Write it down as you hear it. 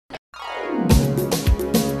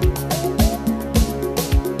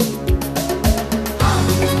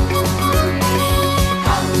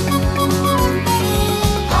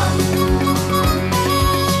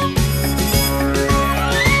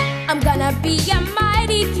a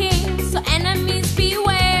mighty king, so enemies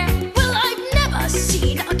beware. Well, I've never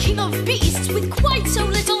seen a king of beasts with quite so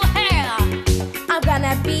little hair. I'm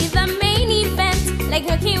gonna be the main event, like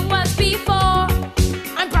the king was before.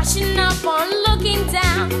 I'm brushing up on looking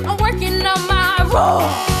down, I'm working on my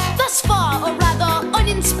roar.